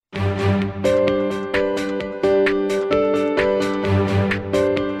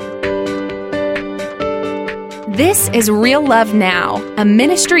This is Real Love Now, a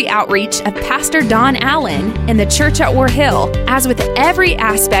ministry outreach of Pastor Don Allen in the church at War Hill. As with every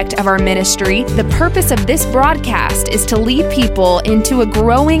aspect of our ministry, the purpose of this broadcast is to lead people into a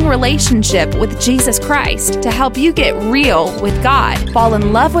growing relationship with Jesus Christ, to help you get real with God, fall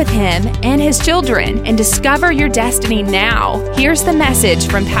in love with Him and His children, and discover your destiny now. Here's the message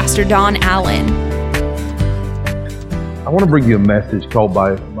from Pastor Don Allen. I want to bring you a message called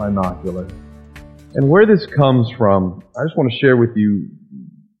Binocular. And where this comes from, I just want to share with you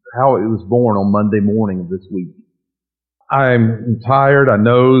how it was born on Monday morning of this week. I'm tired. I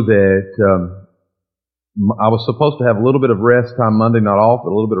know that I was supposed to have a little bit of rest time Monday, not off,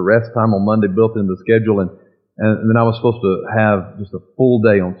 but a little bit of rest time on Monday built into the schedule. And then I was supposed to have just a full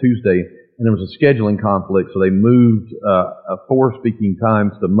day on Tuesday. And there was a scheduling conflict, so they moved 4 speaking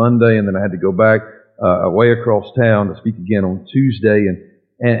times to Monday, and then I had to go back away across town to speak again on Tuesday. And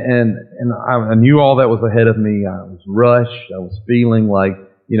I knew all that was ahead of me. I was rushed. I was feeling like,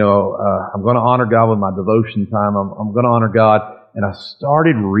 I'm going to honor God with my devotion time. I'm going to honor God. And I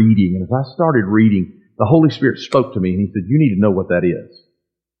started reading. And as I started reading, the Holy Spirit spoke to me and He said, "You need to know what that is."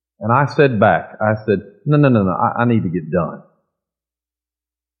 And I said back, no. I need to get done.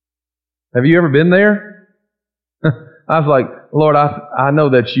 Have you ever been there? I was like, "Lord, I know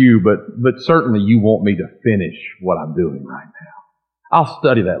that's you, but certainly you want me to finish what I'm doing right now. I'll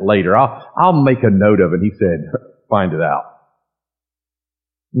study that later. I'll make a note of it." He said, "Find it out."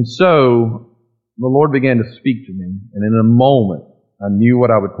 And so the Lord began to speak to me, and in a moment, I knew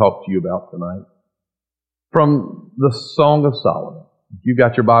what I would talk to you about tonight. From the Song of Solomon. If you've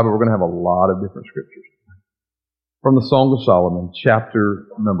got your Bible, we're going to have a lot of different scriptures. From the Song of Solomon, chapter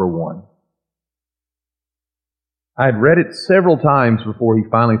number 1. I had read it several times before He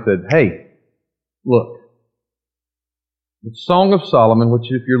finally said, "Hey, look. The Song of Solomon,"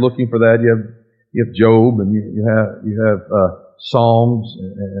 which if you're looking for that, you have Job, and you have Psalms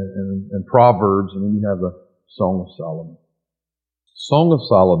and Proverbs, and then you have the Song of Solomon. Song of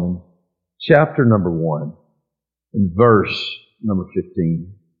Solomon, chapter number 1, and verse number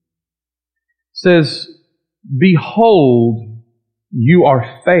 15, says, "Behold, you are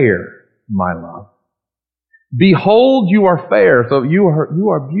fair, my love. Behold, you are fair." So you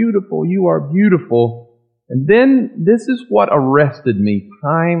are beautiful. You are beautiful. And then this is what arrested me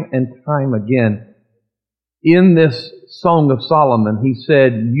time and time again. In this Song of Solomon, he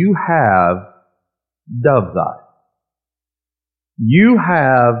said, "You have dove's eyes." You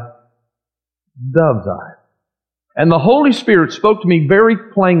have dove's eyes. And the Holy Spirit spoke to me very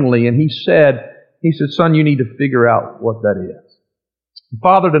plainly, and He said, "Son, you need to figure out what that is."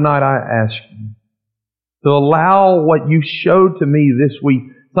 Father, tonight I ask you to allow what you showed to me this week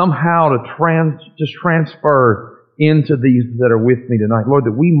somehow to just transfer into these that are with me tonight. Lord,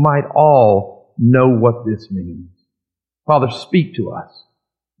 that we might all know what this means. Father, speak to us.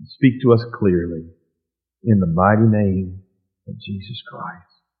 Speak to us clearly. In the mighty name of Jesus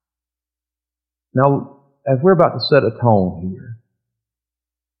Christ. Now, as we're about to set a tone here,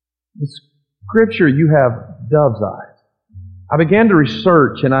 the scripture, you have dove's eyes. I began to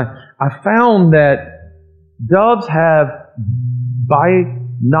research, and I found that doves have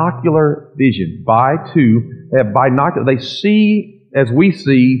binocular vision. They have binocular. They see as we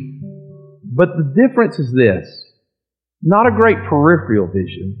see, but the difference is this. Not a great peripheral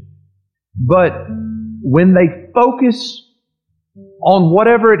vision, but when they focus on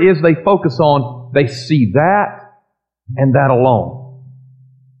whatever it is they focus on, they see that and that alone.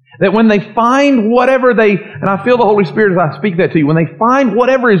 That when they find whatever and I feel the Holy Spirit as I speak that to you, when they find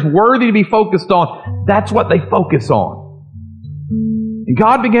whatever is worthy to be focused on, that's what they focus on. And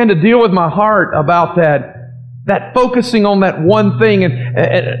God began to deal with my heart about that focusing on that one thing.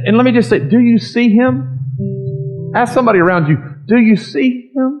 And let me just say, do you see Him? Ask somebody around you, do you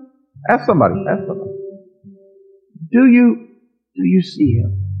see Him? Ask somebody. Do you see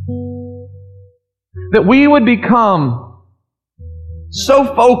Him? That we would become so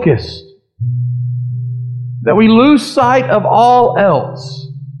focused that we lose sight of all else.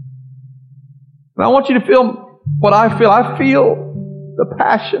 And I want you to feel what I feel. I feel the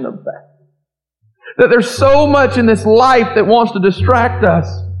passion of that. That there's so much in this life that wants to distract us,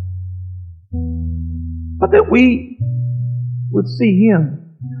 but that we would see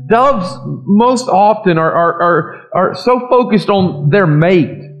Him. Doves most often are so focused on their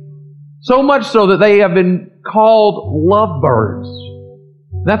mate, so much so that they have been called lovebirds.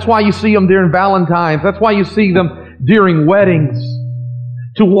 That's why you see them during Valentine's. That's why you see them during weddings.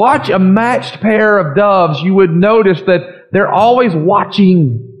 To watch a matched pair of doves, you would notice that they're always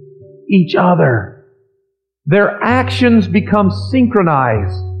watching each other. Their actions become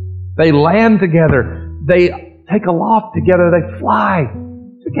synchronized. They land together. They take aloft together. They fly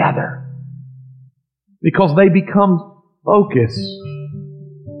together because they become focused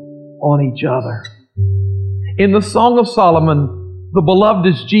on each other. In the Song of Solomon, the beloved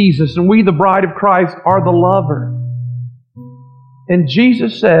is Jesus, and we, the bride of Christ, are the lover. And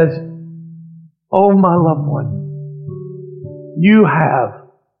Jesus says, "Oh, my loved one, you have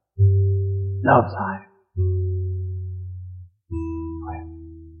dove's eyes."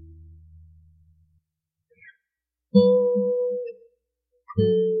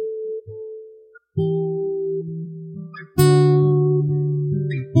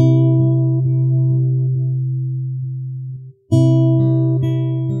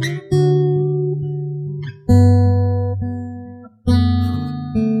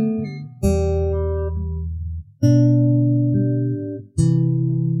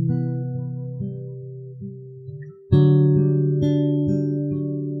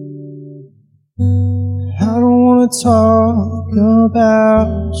 Talk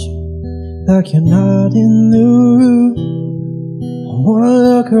about you like you're not in the room. I wanna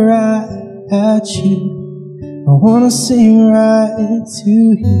look right at you. I wanna sing right to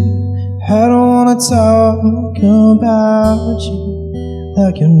you. I don't wanna talk about you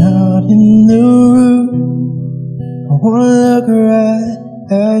like you're not in the room. I wanna look right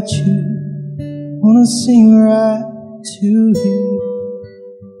at you. I wanna sing right to you.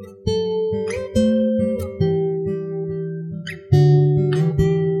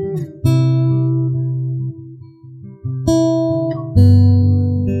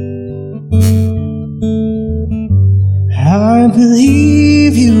 I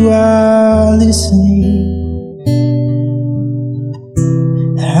believe you are listening.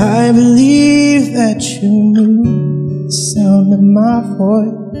 I believe that you knew the sound of my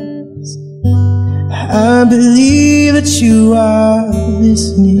voice. I believe that you are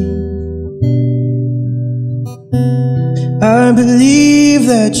listening. I believe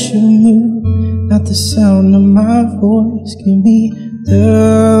that you knew that the sound of my voice. Give me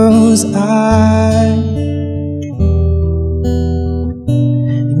those eyes.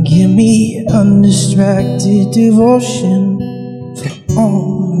 Give me undistracted devotion for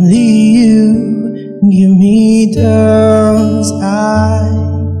only you. Give me those eyes.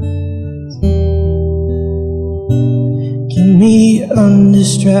 Give me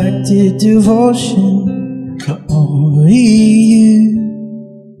undistracted devotion for only you.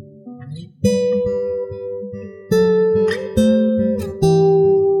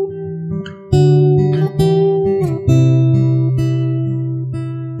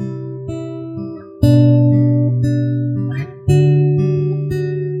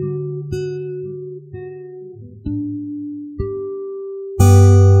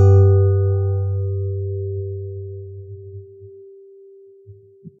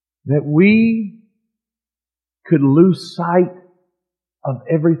 That we could lose sight of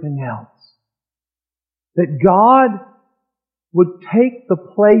everything else. That God would take the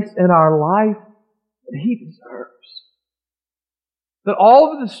place in our life that He deserves. That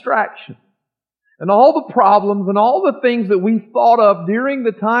all the distractions and all the problems and all the things that we thought of during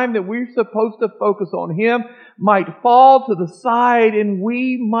the time that we're supposed to focus on Him might fall to the side and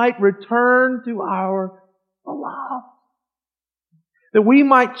we might return to our beloved. That we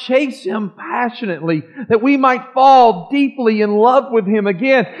might chase Him passionately. That we might fall deeply in love with Him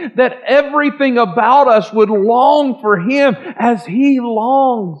again. That everything about us would long for Him as He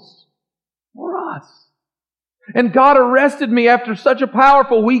longs for us. And God arrested me after such a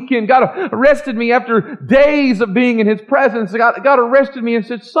powerful weekend. God arrested me after days of being in His presence. God arrested me and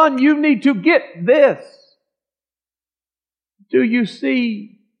said, "Son, you need to get this. Do you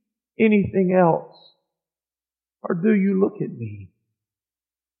see anything else? Or do you look at me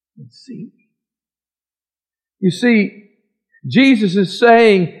and see?" You see, Jesus is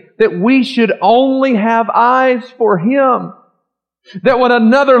saying that we should only have eyes for Him. That when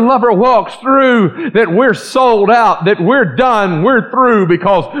another lover walks through, that we're sold out, that we're done, we're through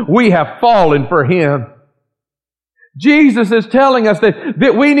because we have fallen for Him. Jesus is telling us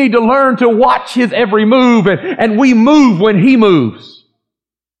that we need to learn to watch His every move and we move when He moves.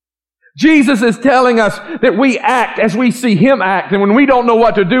 Jesus is telling us that we act as we see Him act, and when we don't know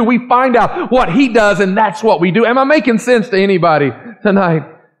what to do, we find out what He does, and that's what we do. Am I making sense to anybody tonight?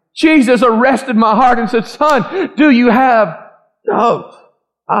 Jesus arrested my heart and said, "Son, do you have dove's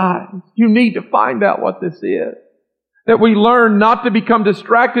eyes? You need to find out what this is." That we learn not to become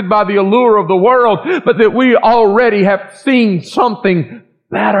distracted by the allure of the world, but that we already have seen something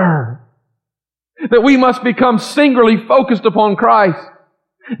better. That we must become singularly focused upon Christ.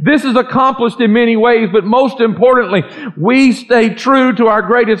 This is accomplished in many ways, but most importantly, we stay true to our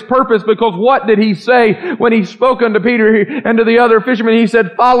greatest purpose, because what did He say when He spoke unto Peter and to the other fishermen? He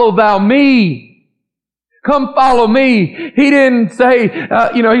said, "Follow thou me." Come follow me. He didn't say,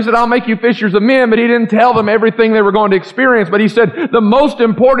 He said, "I'll make you fishers of men," but He didn't tell them everything they were going to experience. But He said, the most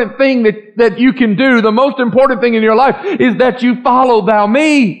important thing that you can do, the most important thing in your life is that you follow thou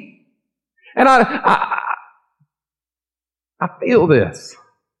me. And I feel this.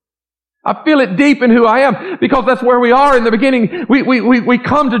 I feel it deep in who I am, because that's where we are in the beginning. We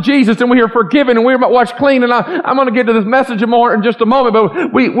come to Jesus and we are forgiven and we're washed clean. And I'm going to get to this message more in just a moment,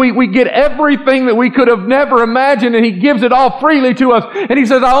 but we get everything that we could have never imagined, and He gives it all freely to us. And He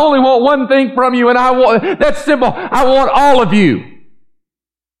says, "I only want one thing from you, and that's simple. I want all of you.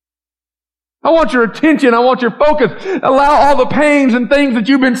 I want your attention. I want your focus. Allow all the pains and things that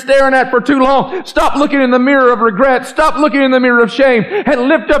you've been staring at for too long. Stop looking in the mirror of regret. Stop looking in the mirror of shame, and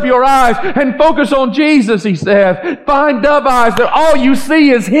lift up your eyes and focus on Jesus," He says. Find dove eyes that all you see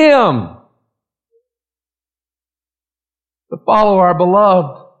is Him. To follow our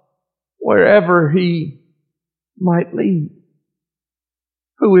beloved wherever He might lead.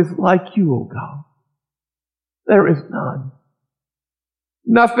 Who is like you, O God? There is none.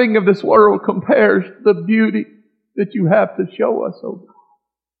 Nothing of this world compares to the beauty that you have to show us, O God,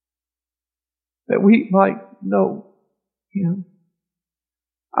 that we might know Him.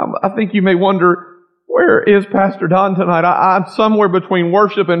 I think you may wonder, where is Pastor Don tonight? I'm somewhere between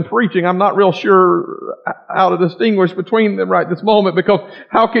worship and preaching. I'm not real sure how to distinguish between them right this moment, because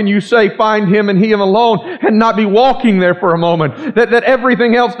how can you say find Him and Him alone and not be walking there for a moment? That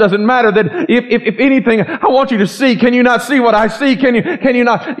everything else doesn't matter. That if anything, I want you to see. Can you not see what I see? Can you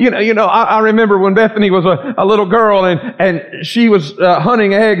not? I remember when Bethany was a little girl, and she was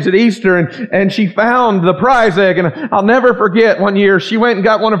hunting eggs at Easter, and she found the prize egg. And I'll never forget, one year she went and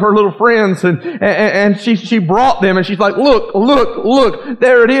got one of her little friends, and she brought them, and she's like, look,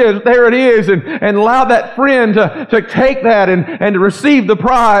 there it is, and allowed that friend to take that and to receive the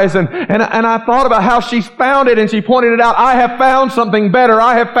prize. And I thought about how she's found it, and she pointed it out. I have found something better.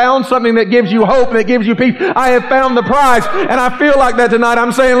 I have found something that gives you hope, that gives you peace. I have found the prize. And I feel like that tonight.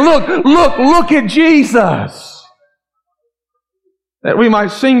 I'm saying, look at Jesus, that we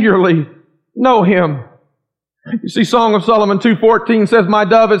might singularly know Him. You see, Song of Solomon 2:14 says, "My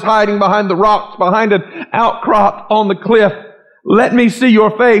dove is hiding behind the rocks, behind an outcrop on the cliff. Let me see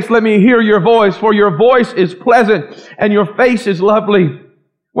your face. Let me hear your voice, for your voice is pleasant and your face is lovely."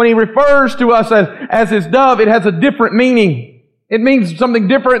 When He refers to us as His dove, it has a different meaning. It means something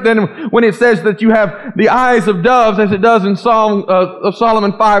different than when it says that you have the eyes of doves, as it does in Song of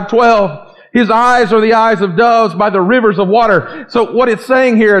Solomon 5:12. His eyes are the eyes of doves by the rivers of water. So what it's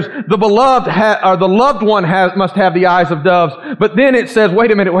saying here is the beloved the loved one must have the eyes of doves. But then it says,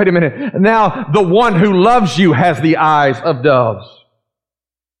 wait a minute. Now the one who loves you has the eyes of doves.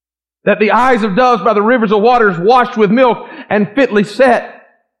 That the eyes of doves by the rivers of waters washed with milk and fitly set.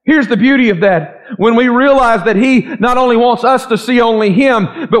 Here's the beauty of that. When we realize that He not only wants us to see only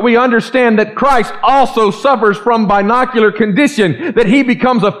Him, but we understand that Christ also suffers from binocular condition, that He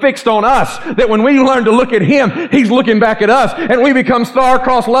becomes affixed on us, that when we learn to look at Him, He's looking back at us, and we become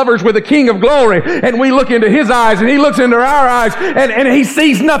star-crossed lovers with the King of Glory, and we look into His eyes, and He looks into our eyes, and He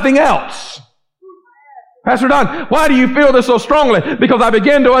sees nothing else. Pastor Don, why do you feel this so strongly? Because I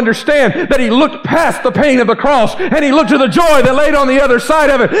began to understand that He looked past the pain of the cross, and He looked to the joy that laid on the other side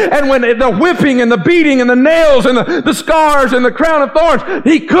of it. And when the whipping and the beating and the nails and the scars and the crown of thorns,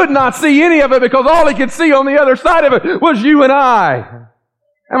 He could not see any of it, because all He could see on the other side of it was you and I.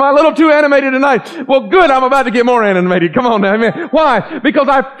 Am I a little too animated tonight? Well, good, I'm about to get more animated. Come on now, amen. Why? Because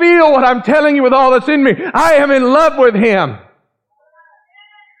I feel what I'm telling you with all that's in me. I am in love with Him.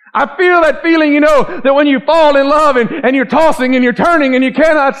 I feel that feeling, that when you fall in love and you're tossing and you're turning and you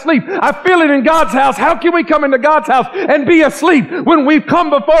cannot sleep. I feel it in God's house. How can we come into God's house and be asleep when we've come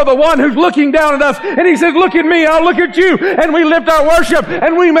before the one who's looking down at us, and He says, look at me, I'll look at you, and we lift our worship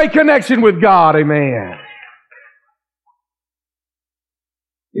and we make connection with God. Amen.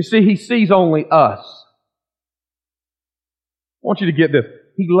 You see, He sees only us. I want you to get this.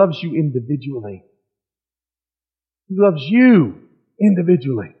 He loves you individually. He loves you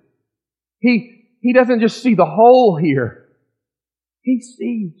individually. He doesn't just see the whole here. He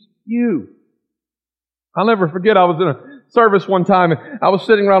sees you. I'll never forget, I was in a service one time, and I was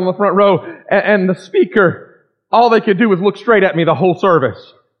sitting around in the front row, and the speaker, all they could do was look straight at me the whole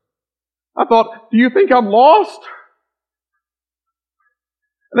service. I thought, do you think I'm lost?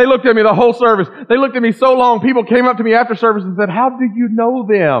 And they looked at me the whole service. They looked at me so long, people came up to me after service and said, how do you know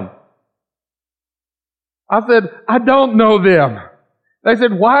them? I said, I don't know them. They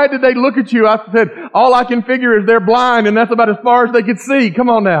said, why did they look at you? I said, all I can figure is they're blind and that's about as far as they could see. Come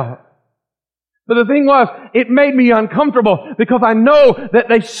on now. But the thing was, it made me uncomfortable because I know that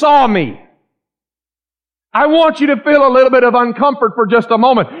they saw me. I want you to feel a little bit of uncomfort for just a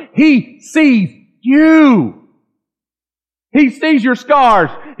moment. He sees you. He sees your scars.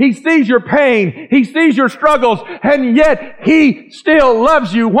 He sees your pain. He sees your struggles. And yet, He still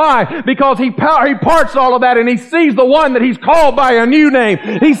loves you. Why? Because He parts all of that and He sees the one that He's called by a new name.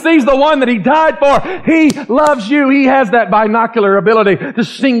 He sees the one that He died for. He loves you. He has that binocular ability to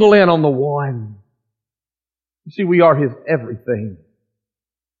single in on the one. You see, we are His everything.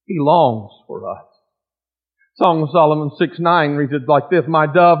 He longs for us. Song of Solomon 6:9 reads it like this, my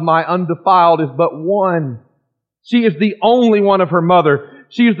dove, my undefiled, is but one. She is the only one of her mother.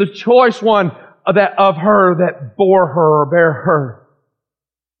 She is the choice one of her that bore her or bear her.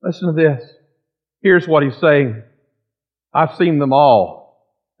 Listen to this. Here's what He's saying. I've seen them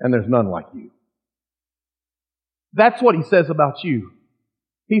all, and there's none like you. That's what He says about you.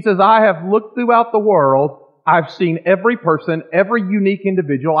 He says, I have looked throughout the world. I've seen every person, every unique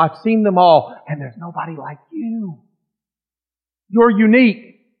individual. I've seen them all, and there's nobody like you. You're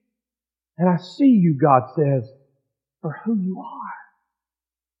unique. And I see you, God says, for who you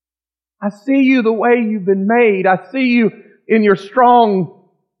are. I see you the way you've been made. I see you in your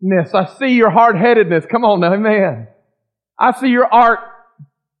strongness. I see your hard-headedness. Come on now, amen. I see your art.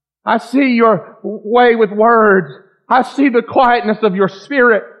 I see your way with words. I see the quietness of your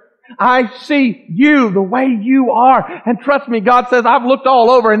spirit. I see you the way you are. And trust me, God says, I've looked all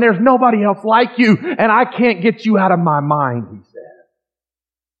over and there's nobody else like you. And I can't get you out of my mind, He says.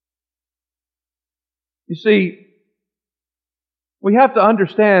 You see, we have to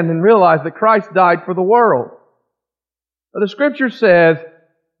understand and realize that Christ died for the world. But the Scripture says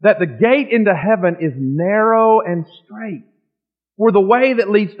that the gate into heaven is narrow and straight, where the way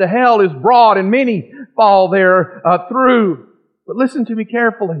that leads to hell is broad and many fall there through. But listen to me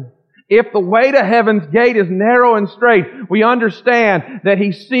carefully. If the way to heaven's gate is narrow and straight, we understand that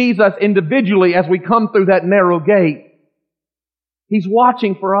He sees us individually as we come through that narrow gate. He's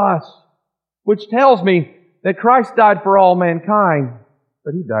watching for us, which tells me that Christ died for all mankind,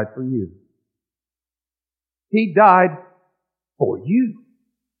 but He died for you. He died for you.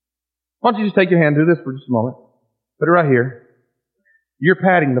 Why don't you just take your hand, do this for just a moment. Put it right here. You're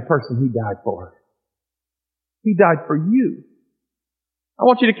patting the person He died for. He died for you. I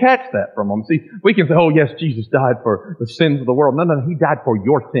want you to catch that for a moment. See, we can say, oh yes, Jesus died for the sins of the world. No, He died for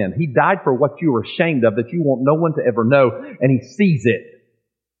your sin. He died for what you were ashamed of that you want no one to ever know, and He sees it.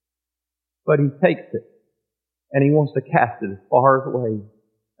 But He takes it, and He wants to cast it as far away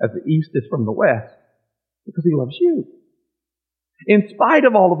as the east is from the west, because He loves you. In spite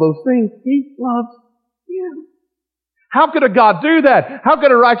of all of those things, He loves you. How could a God do that? How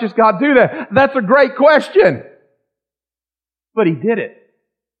could a righteous God do that? That's a great question. But He did it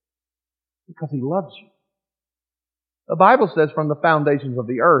because He loves you. The Bible says from the foundations of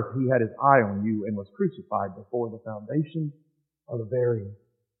the earth, He had His eye on you and was crucified before the foundation of the very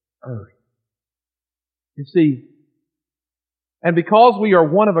earth. You see, and because we are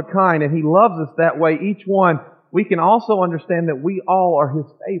one of a kind and He loves us that way, each one, we can also understand that we all are His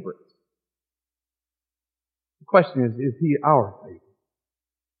favorites. The question is He our favorite?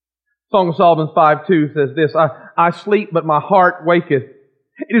 Song of Solomon 5:2 says this, I sleep, but my heart waketh.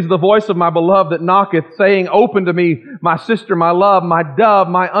 It is the voice of my beloved that knocketh, saying, open to me, my sister, my love, my dove,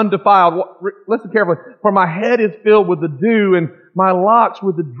 my undefiled. Listen carefully. For my head is filled with the dew, and my locks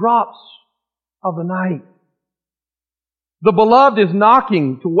with the drops of the night. The beloved is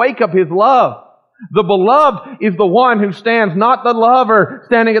knocking to wake up His love. The beloved is the one who stands, not the lover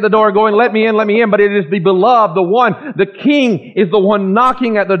standing at the door going, let me in, but it is the beloved, the one, the King is the one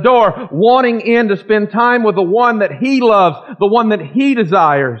knocking at the door, wanting in to spend time with the one that He loves, the one that He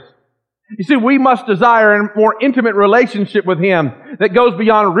desires. You see, we must desire a more intimate relationship with Him that goes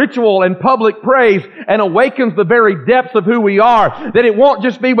beyond ritual and public praise and awakens the very depths of who we are. That it won't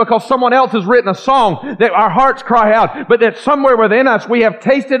just be because someone else has written a song that our hearts cry out, but that somewhere within us we have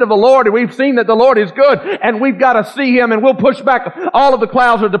tasted of the Lord and we've seen that the Lord is good, and we've got to see Him, and we'll push back all of the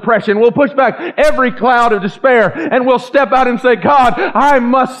clouds of depression. We'll push back every cloud of despair, and we'll step out and say, God, I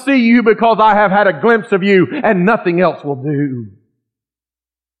must see You because I have had a glimpse of You and nothing else will do.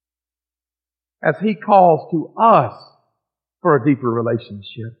 As He calls to us for a deeper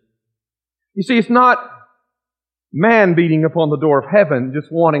relationship. You see, it's not man beating upon the door of heaven,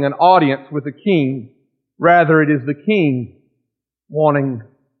 just wanting an audience with the King. Rather, it is the King wanting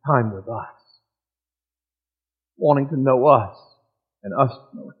time with us. Wanting to know us and us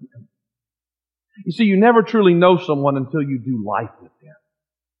to know Him. You see, you never truly know someone until you do life with them.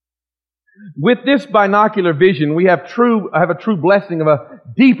 With this binocular vision, we have a true blessing of a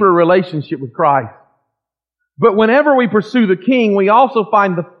deeper relationship with Christ. But whenever we pursue the King, we also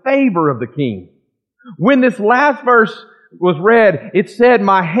find the favor of the King. When this last verse was read, it said,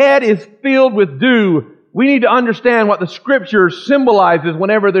 "My head is filled with dew." We need to understand what the Scripture symbolizes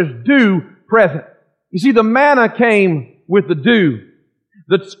whenever there's dew present. You see, the manna came with the dew.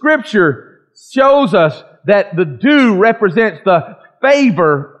 The Scripture shows us that the dew represents the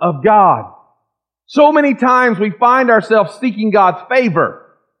favor of God. So many times we find ourselves seeking God's favor.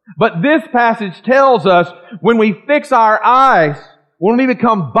 But this passage tells us when we fix our eyes, when we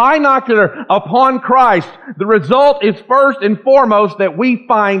become binocular upon Christ, the result is first and foremost that we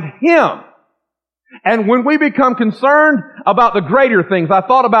find Him. And when we become concerned about the greater things, I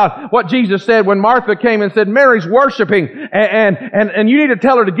thought about what Jesus said when Martha came and said, "Mary's worshiping, and you need to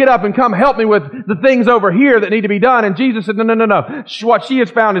tell her to get up and come help me with the things over here that need to be done." And Jesus said, No. What she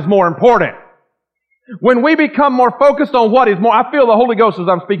has found is more important. When we become more focused on what is more, I feel the Holy Ghost as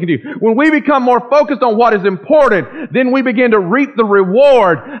I'm speaking to you. When we become more focused on what is important, then we begin to reap the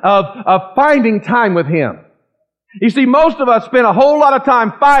reward of finding time with Him. You see, most of us spend a whole lot of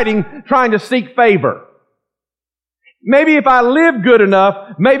time fighting, trying to seek favor. Maybe if I live good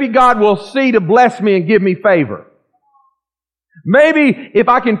enough, maybe God will see to bless me and give me favor. Maybe if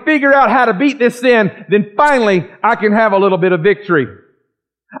I can figure out how to beat this sin, then finally I can have a little bit of victory.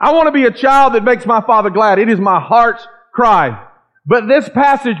 I want to be a child that makes my Father glad. It is my heart's cry. But this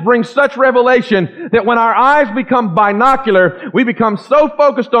passage brings such revelation that when our eyes become binocular, we become so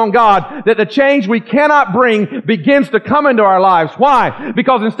focused on God that the change we cannot bring begins to come into our lives. Why?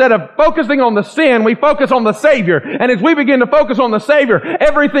 Because instead of focusing on the sin, we focus on the Savior. And as we begin to focus on the Savior,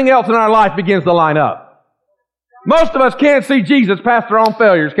 everything else in our life begins to line up. Most of us can't see Jesus past our own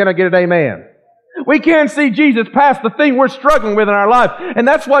failures. Can I get an amen? We can't see Jesus past the thing we're struggling with in our life. And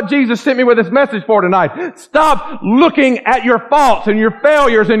that's what Jesus sent me with this message for tonight. Stop looking at your faults and your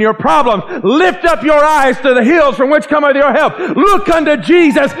failures and your problems. Lift up your eyes to the hills from which cometh your help. Look unto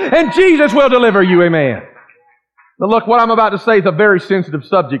Jesus, and Jesus will deliver you. Amen. Now look, what I'm about to say is a very sensitive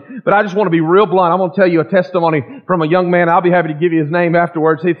subject, but I just want to be real blunt. I'm going to tell you a testimony from a young man. I'll be happy to give you his name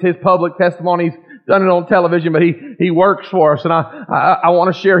afterwards. It's his public testimony. He's done it on television, but he works for us, and I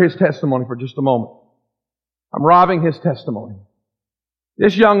want to share his testimony for just a moment. I'm robbing his testimony.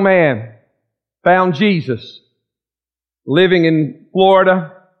 This young man found Jesus living in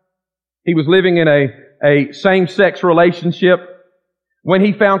Florida. He was living in a same-sex relationship. When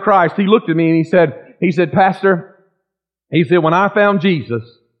he found Christ, he looked at me and he said, "Pastor," he said, "when I found Jesus,"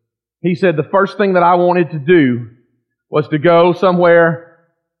 he said, "the first thing that I wanted to do was to go somewhere,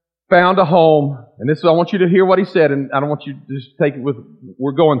 found a home," and this, I want you to hear what he said, and I don't want you to just take it with,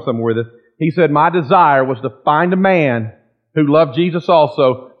 we're going somewhere with it. He said, "My desire was to find a man who loved Jesus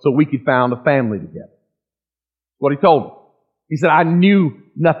also so we could found a family together." That's what he told me. He said, "I knew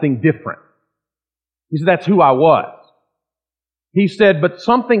nothing different." He said, "That's who I was." He said, "But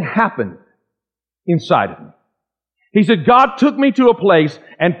something happened inside of me." He said, "God took me to a place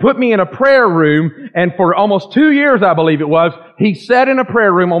and put me in a prayer room, and for almost 2 years, I believe it was, he sat in a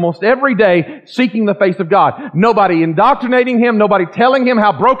prayer room almost every day seeking the face of God. Nobody indoctrinating him, nobody telling him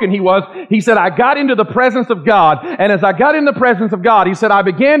how broken he was. He said, I got into the presence of God, and as I got in the presence of God, he said, I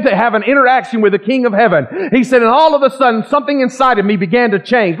began to have an interaction with the King of Heaven." He said, and all of a sudden, something inside of me began to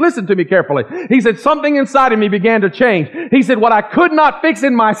change. Listen to me carefully. He said, something inside of me began to change. He said, what I could not fix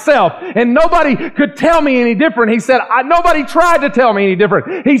in myself, and nobody could tell me any different. He said, nobody tried to tell me any different.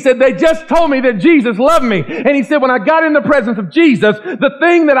 He said, they just told me that Jesus loved me. And he said, when I got in the presence of Jesus, the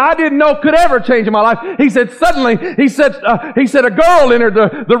thing that I didn't know could ever change in my life, he said, suddenly, he said, a girl entered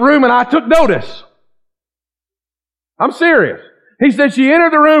the room and I took notice. I'm serious. He said, she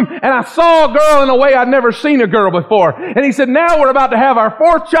entered the room and I saw a girl in a way I'd never seen a girl before. And he said, now we're about to have our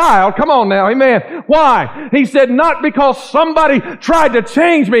 4th child. Come on now, amen. Why? He said, not because somebody tried to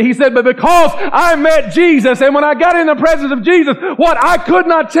change me. He said, but because I met Jesus. And when I got in the presence of Jesus, what I could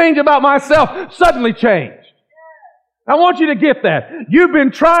not change about myself suddenly changed. I want you to get that. You've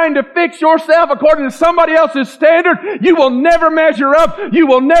been trying to fix yourself according to somebody else's standard. You will never measure up. You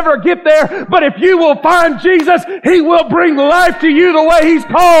will never get there. But if you will find Jesus, He will bring life to you the way He's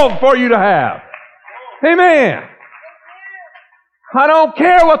called for you to have. Amen. I don't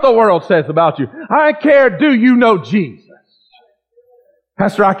care what the world says about you. I care, do you know Jesus?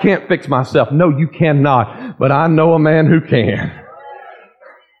 Pastor, I can't fix myself. No, you cannot. But I know a man who can.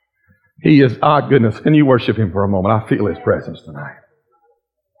 He is, goodness, can you worship Him for a moment? I feel His presence tonight.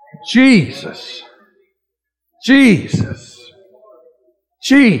 Jesus. Jesus.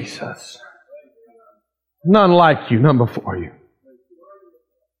 Jesus. None like you, none before you.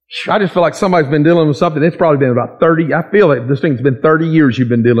 I just feel like somebody's been dealing with something. It's probably been about 30. I feel like this thing's been 30 years you've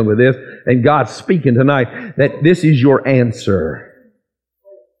been dealing with this. And God's speaking tonight that this is your answer.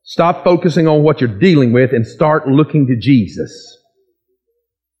 Stop focusing on what you're dealing with and start looking to Jesus.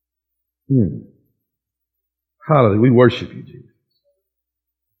 Hallelujah. We worship you, Jesus.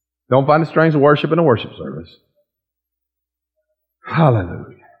 Don't find it strange to worship in a worship service.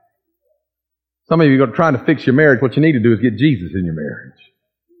 Hallelujah. Some of you are trying to fix your marriage. What you need to do is get Jesus in your marriage.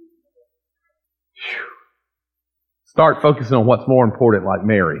 Start focusing on what's more important, like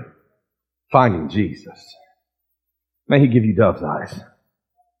Mary, finding Jesus. May He give you dove's eyes.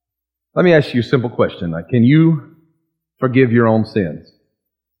 Let me ask you a simple question. Can you forgive your own sins?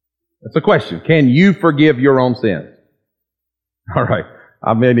 That's a question. Can you forgive your own sins? All right.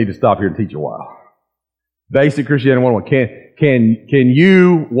 I may need to stop here and teach a while. Basic Christianity 101. Can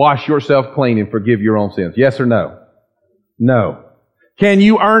you wash yourself clean and forgive your own sins? Yes or no? No. Can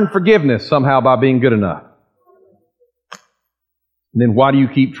you earn forgiveness somehow by being good enough? And then why do you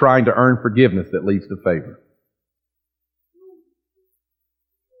keep trying to earn forgiveness that leads to favor?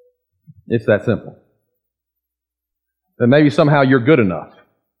 It's that simple. Then maybe somehow you're good enough.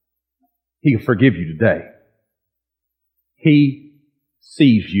 He'll forgive you today. He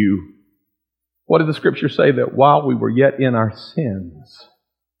sees you. What did the Scripture say? That while we were yet in our sins,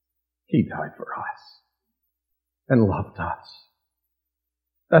 He died for us and loved us.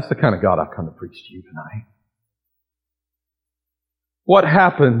 That's the kind of God I've come to preach to you tonight. What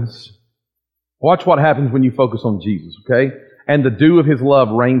happens? Watch what happens when you focus on Jesus, okay? And the dew of His love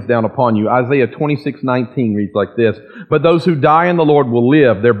rains down upon you. Isaiah 26:19 reads like this. But those who die in the Lord will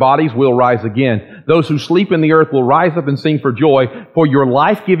live. Their bodies will rise again. Those who sleep in the earth will rise up and sing for joy. For your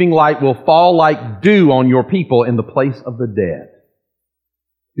life-giving light will fall like dew on your people in the place of the dead.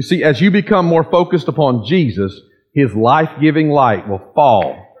 You see, as you become more focused upon Jesus, His life-giving light will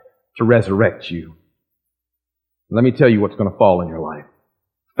fall to resurrect you. Let me tell you what's going to fall in your life.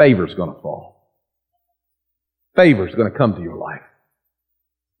 Favor's going to fall. Favor's going to come to your life.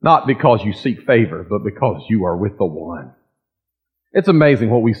 Not because you seek favor, but because you are with the one. It's amazing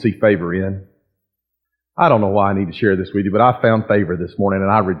what we see favor in. I don't know why I need to share this with you, but I found favor this morning and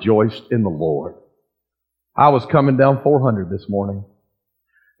I rejoiced in the Lord. I was coming down 400 this morning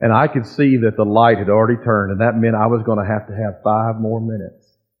and I could see that the light had already turned, and that meant I was going to have 5 more minutes.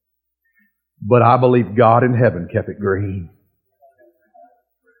 But I believe God in heaven kept it green.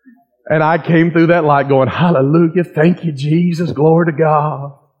 And I came through that light going, hallelujah, thank you, Jesus, glory to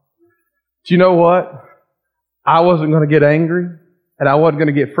God. Do you know what? I wasn't going to get angry, and I wasn't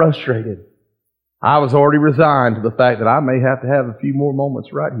going to get frustrated. I was already resigned to the fact that I may have to have a few more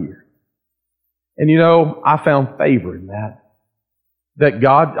moments right here. And you know, I found favor in that. That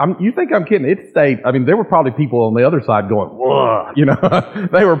God, you think I'm kidding? It stayed, there were probably people on the other side going, whoa,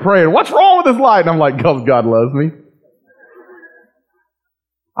 they were praying, what's wrong with this light? And I'm like, because God loves me.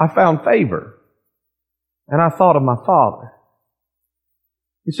 I found favor. And I thought of my Father.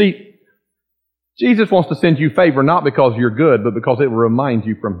 You see, Jesus wants to send you favor not because you're good, but because it will remind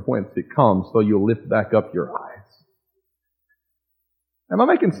you from whence it comes, so you'll lift back up your eyes. Am I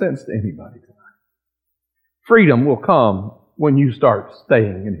making sense to anybody tonight? Freedom will come when you start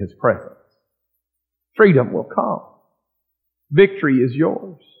staying in His presence. Freedom will come. Victory is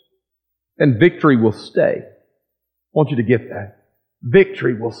yours. And victory will stay. I want you to get that.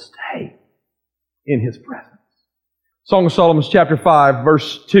 Victory will stay in His presence. Song of Solomon chapter 5,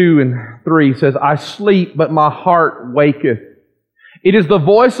 verse 2 and 3 says, I sleep, but my heart waketh. It is the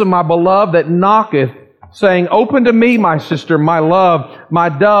voice of my beloved that knocketh, saying, open to me, my sister, my love, my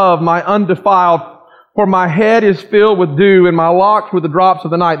dove, my undefiled. For my head is filled with dew, and my locks with the drops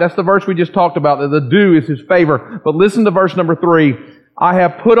of the night. That's the verse we just talked about, that the dew is His favor. But listen to verse number 3. I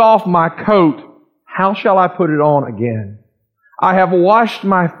have put off my coat. How shall I put it on again? I have washed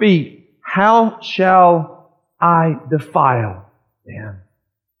my feet. How shall I defile them?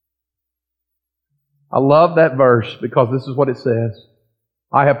 I love that verse because this is what it says.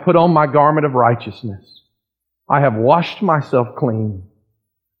 I have put on my garment of righteousness. I have washed myself clean.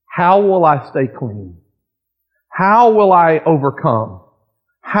 How will I stay clean? How will I overcome?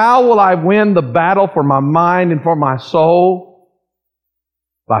 How will I win the battle for my mind and for my soul?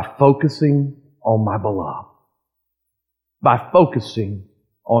 By focusing on my beloved. By focusing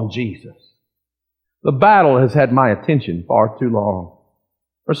on Jesus. The battle has had my attention far too long.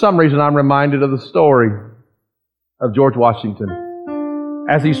 For some reason, I'm reminded of the story of George Washington.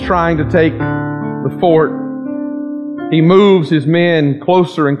 As he's trying to take the fort, he moves his men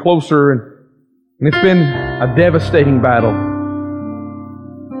closer and closer, and it's been a devastating battle.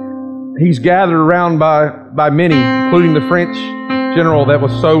 He's gathered around by many, including the French general that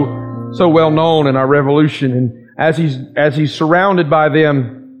was so well known in our revolution. And as he's surrounded by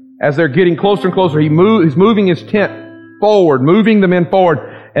them, as they're getting closer and closer, he's moving his tent forward, moving the men forward,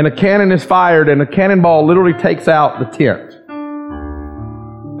 and a cannon is fired, and a cannonball literally takes out the tent.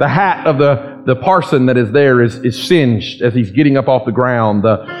 The hat of the parson that is there is singed as he's getting up off the ground.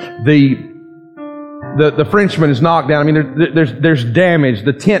 The Frenchman is knocked down. I mean, there's damage.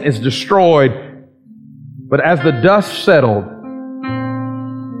 The tent is destroyed. But as the dust settled,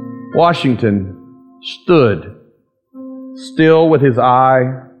 Washington stood still with his eye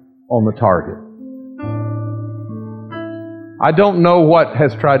on the target. I don't know what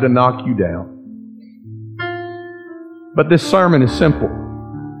has tried to knock you down, but this sermon is simple.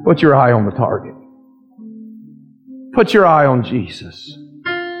 Put your eye on the target. Put your eye on Jesus.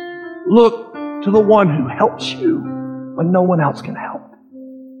 Look to the one who helps you when no one else can help.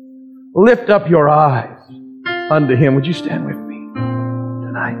 Lift up your eyes unto Him. Would you stand with me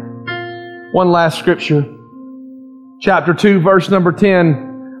tonight? One last scripture. Chapter 2, verse number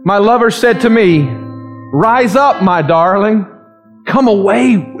 10. My lover said to me, rise up, my darling. Come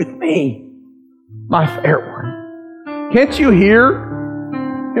away with me, my fair one. Can't you hear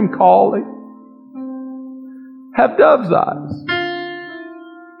Him calling? Have dove's eyes.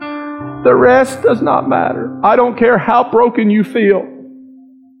 The rest does not matter. I don't care how broken you feel.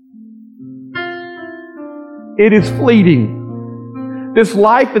 It is fleeting. This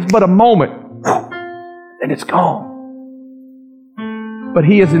life is but a moment, and it's gone. But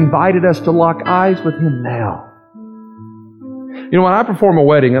He has invited us to lock eyes with Him now. You know, when I perform a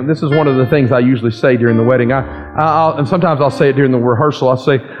wedding, and this is one of the things I usually say during the wedding, and sometimes I'll say it during the rehearsal, I'll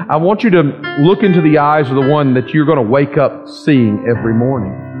say, I want you to look into the eyes of the one that you're going to wake up seeing every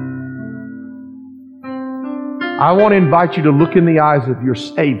morning. I want to invite you to look in the eyes of your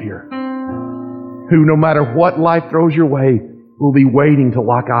Savior, who no matter what life throws your way, will be waiting to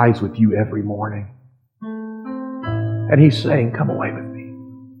lock eyes with you every morning. And He's saying, come away with me.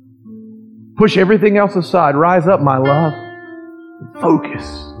 Push everything else aside. Rise up, my love. Focus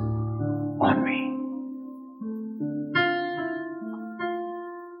on me.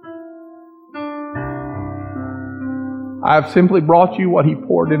 I have simply brought you what He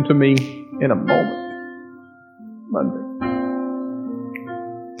poured into me in a moment. Monday.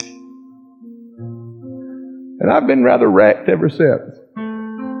 And I've been rather wrecked ever since.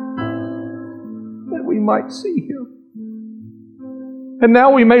 That we might see Him. And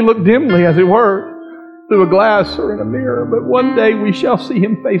now we may look dimly, as it were, through a glass or in a mirror, but one day we shall see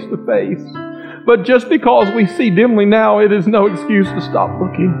Him face to face. But just because we see dimly now, it is no excuse to stop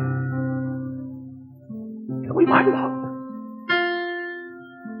looking. And we might look.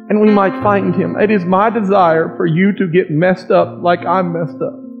 And we might find Him. It is my desire for you to get messed up like I'm messed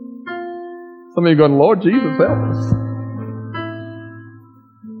up. Some of you are going, Lord Jesus, help us.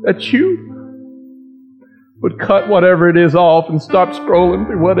 That you would cut whatever it is off and stop scrolling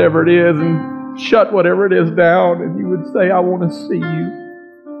through whatever it is and shut whatever it is down, and you would say, I want to see you.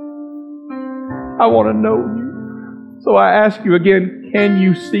 I want to know you. So I ask you again, can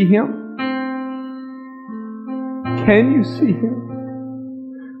you see Him? Can you see Him?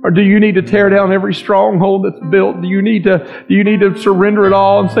 Or do you need to tear down every stronghold that's built? Do you need to surrender it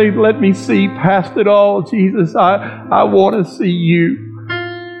all and say, let me see past it all, Jesus, I want to see you.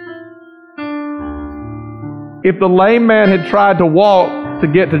 If the lame man had tried to walk to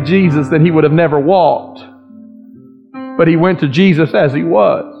get to Jesus, then he would have never walked. But he went to Jesus as he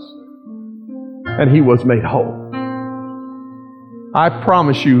was, and he was made whole. I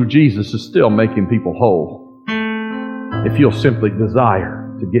promise you, Jesus is still making people whole if you'll simply desire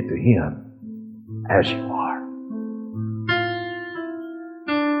to get to Him as you are.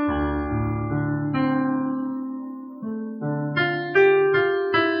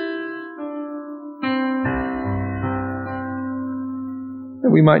 That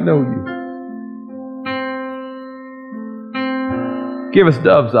we might know you. Give us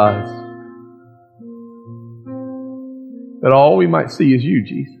dove's eyes, that all we might see is you,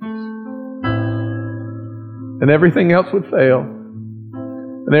 Jesus. And everything else would fail,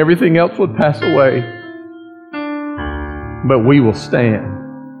 and everything else would pass away, but we will stand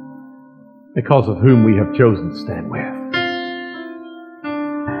because of whom we have chosen to stand with.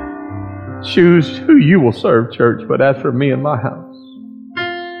 Choose who you will serve, church, but as for me and my house,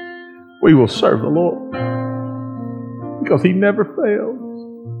 we will serve the Lord because He never fails.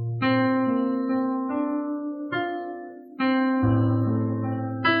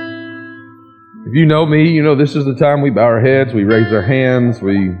 If you know me, you know this is the time we bow our heads, we raise our hands,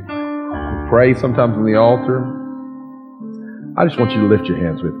 we pray sometimes on the altar. I just want you to lift your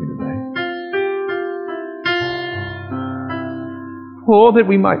hands with me today. Oh, that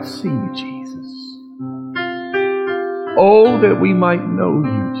we might see you, Jesus. Oh, that we might know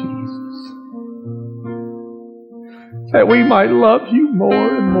you, Jesus. That we might love you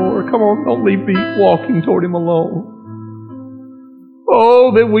more and more. Come on, don't leave me walking toward him alone.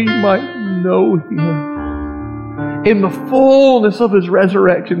 Oh, that we might know him in the fullness of his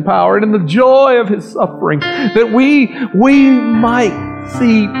resurrection power and in the joy of his suffering, that we might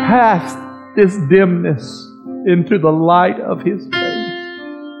see past this dimness into the light of his face.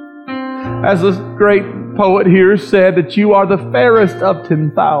 As this great poet here said, that you are the fairest of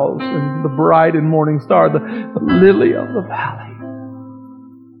 10,000, the bright and morning star, the lily of the valley.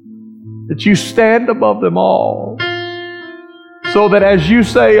 That you stand above them all, so that as you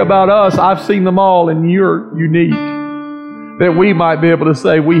say about us, I've seen them all and you're unique, that we might be able to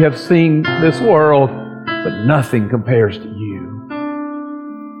say we have seen this world, but nothing compares to you.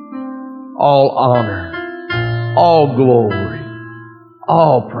 All honor, all glory,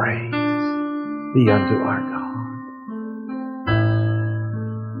 all praise be unto our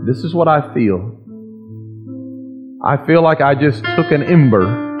God. This is what I feel. I feel like I just took an ember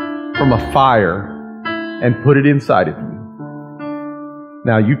from a fire and put it inside of you.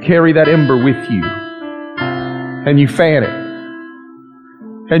 Now you carry that ember with you, and you fan it,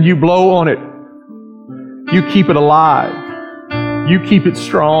 and you blow on it. You keep it alive. You keep it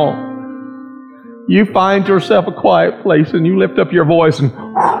strong. You find yourself a quiet place and you lift up your voice and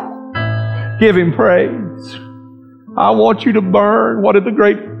give him praise. I want you to burn. What did the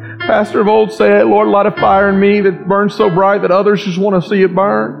great pastor of old say? Lord, light a fire in me that burns so bright that others just want to see it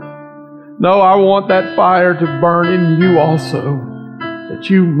burn. No, I want that fire to burn in you also, that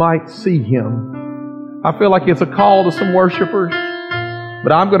you might see him. I feel like it's a call to some worshipers,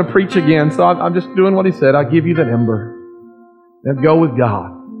 but I'm going to preach again, so I'm just doing what he said. I give you that ember. Then go with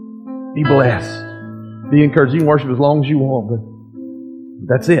God. Be blessed. Be encouraged. You can worship as long as you want, but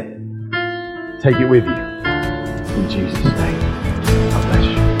that's it. Take it with you. In Jesus' name. God bless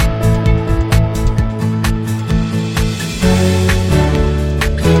you.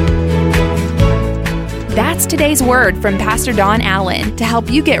 That's today's word from Pastor Don Allen to help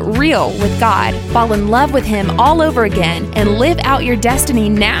you get real with God, fall in love with him all over again, and live out your destiny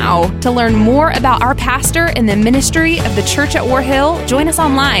now. To learn more about our pastor and the ministry of the church at War Hill, join us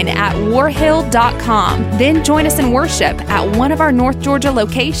online at warhill.com. Then join us in worship at one of our North Georgia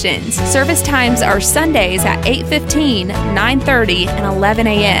locations. Service times are Sundays at 8:15, 9:30, and 11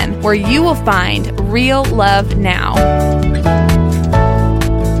 a.m., where you will find real love now.